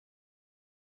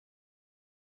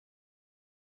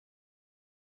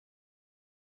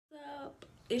What's up?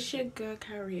 It's your girl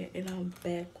Kyria and I'm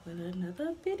back with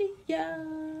another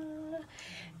video.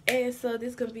 And so this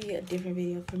is gonna be a different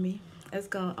video for me. I'm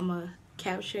gonna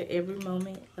capture every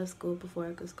moment of school before I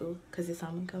go to school because it's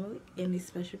homecoming in these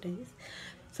special days.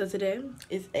 So today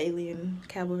is Alien,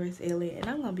 Cowboy vs. Alien, and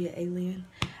I'm gonna be an alien.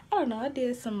 I don't know, I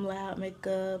did some loud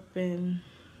makeup and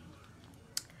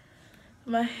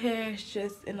my hair is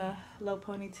just in a low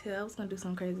ponytail. I was gonna do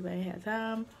something crazy but I ain't had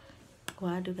time.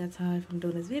 Well, I do got time from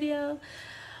doing this video,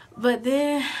 but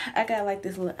then I got like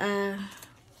this little eye.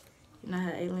 You know how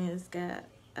aliens got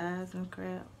eyes and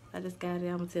crap. I just got it.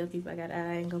 I'm gonna tell people I got an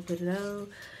eye. I ain't gonna put it on.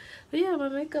 But yeah, my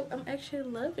makeup, I'm actually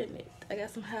loving it. I got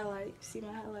some highlight. See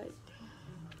my highlight?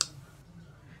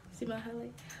 See my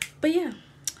highlight? But yeah,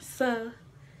 so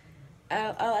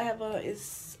all I have on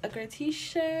is a gray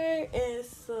t-shirt and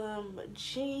some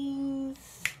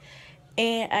jeans,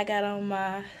 and I got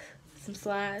on some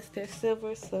slides. They're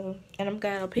silver, so, and I'm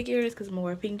got on pink earrings because I'm gonna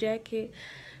wear a pink jacket,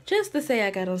 just to say I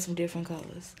got on some different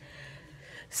colors.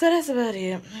 So that's about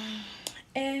it.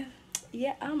 And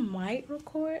yeah, I might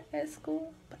record at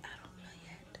school, but I don't know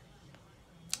yet.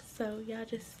 So y'all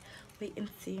just wait and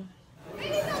see.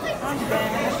 I'm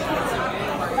back.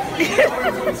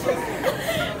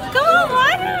 Come on,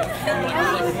 Marta.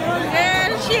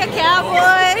 Yeah, she a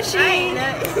cowboy. She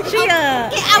a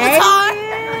Avatar.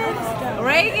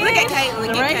 Reagan. Look at Kate.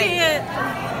 Look at Kate.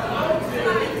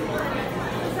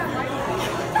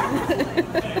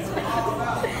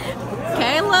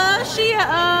 Kayla, she a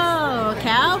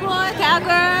cowboy,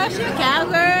 cowgirl. She a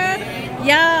cowgirl.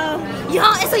 Yo,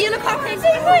 it's a unicorn.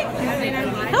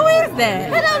 Who is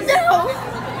that? I don't know.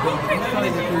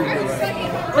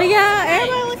 But yeah,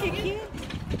 everybody looking cute.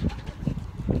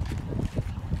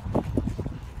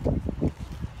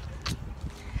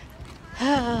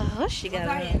 What she got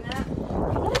on?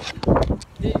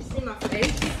 Did you see my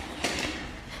face?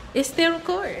 It's still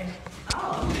recording.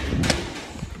 Oh.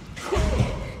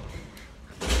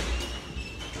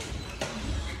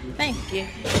 Thank you.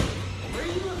 Where are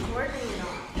you recording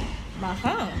on? My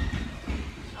phone.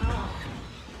 Oh.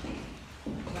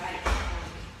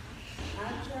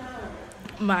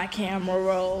 My camera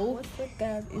roll. What's up,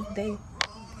 guys? It's day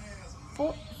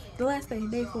 4. The last day.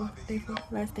 Day 4.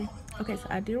 Last day. Okay, so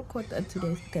I did record the other 2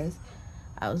 days because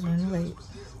I was running late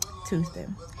Tuesday,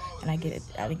 and I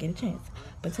didn't get a chance.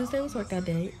 But Tuesday was workout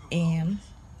day, and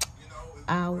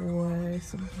I wore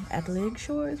some athletic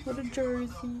shorts with a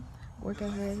jersey,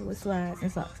 workout day with slides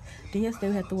and socks. Then yesterday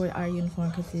we had to wear our uniform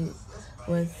because it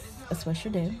was a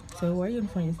special day, so we wore a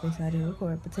uniform yesterday, so I didn't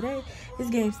record. But today is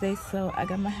games day, so I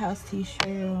got my house t-shirt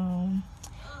on.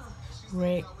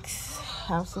 Rex,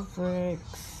 House of Rex,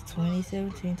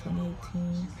 2017,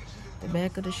 2018. The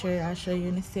back of the shirt I'll show you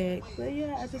in a sec. But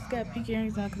yeah, I just got pink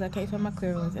earrings on because I can't find my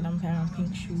clear ones, and I'm wearing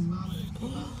pink shoes.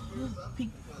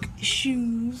 Pink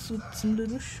shoes with some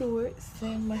little shorts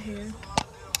and my hair.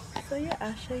 So yeah,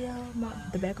 I'll show y'all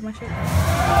the back of my shirt.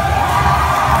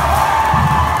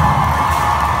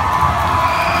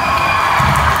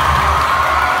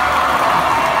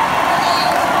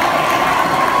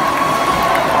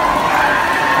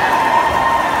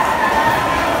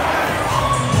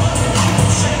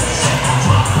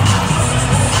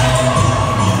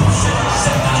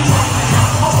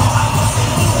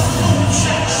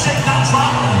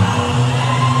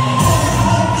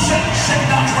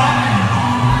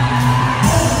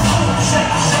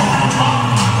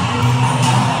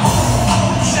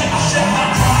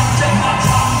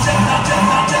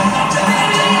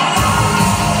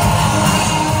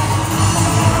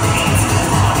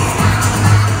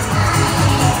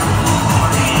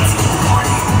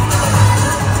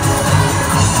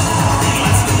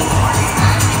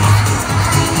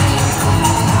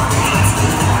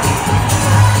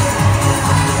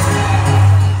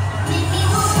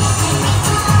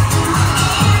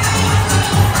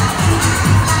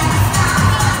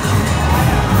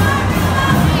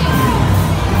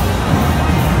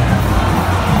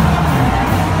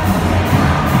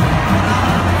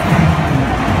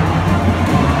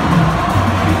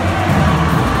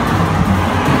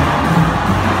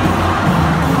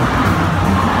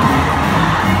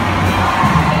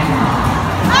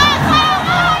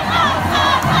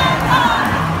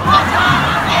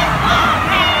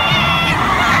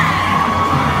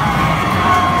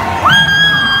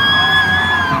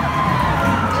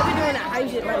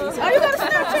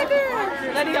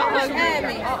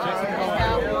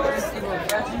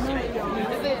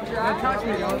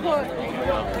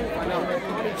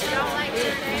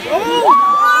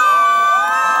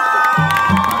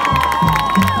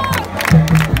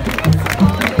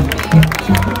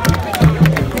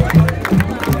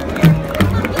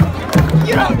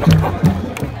 Get out!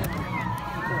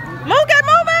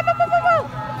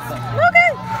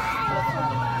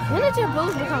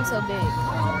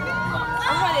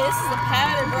 is a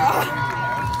pattern, bro.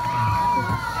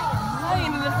 I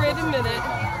ain't even afraid to admit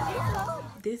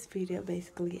it. This video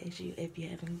basically, as you, if you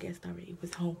haven't guessed already,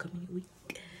 was homecoming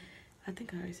week. I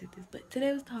think I already said this, but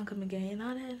today was the homecoming day and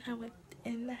all that, and I went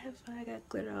and I had fun. I got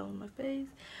glitter all on my face,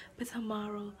 but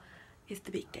tomorrow is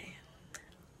the big day.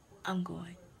 I'm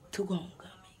going to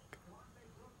homecoming.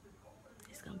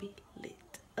 It's gonna be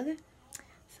lit. Okay,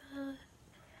 so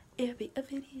it'll be a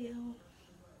video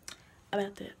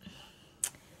about that.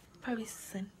 Probably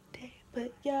Sunday,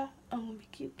 but yeah, I'm gonna be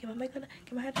cute. Get my makeup,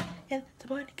 get my hair done in the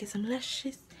morning, get some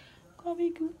lashes. Gonna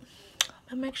be cute.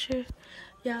 But make sure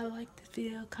y'all like this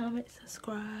video, comment,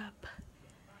 subscribe.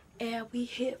 And we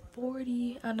hit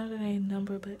 40. I know that ain't a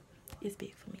number, but it's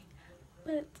big for me.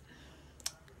 But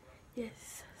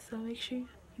yes, so make sure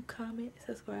you comment,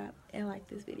 subscribe, and like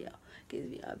this video. Give this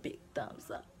video a big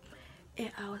thumbs up.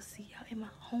 And I will see y'all in my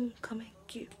homecoming.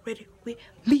 Get ready with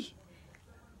me.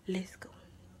 Let's go.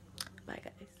 Bye,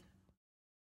 guys.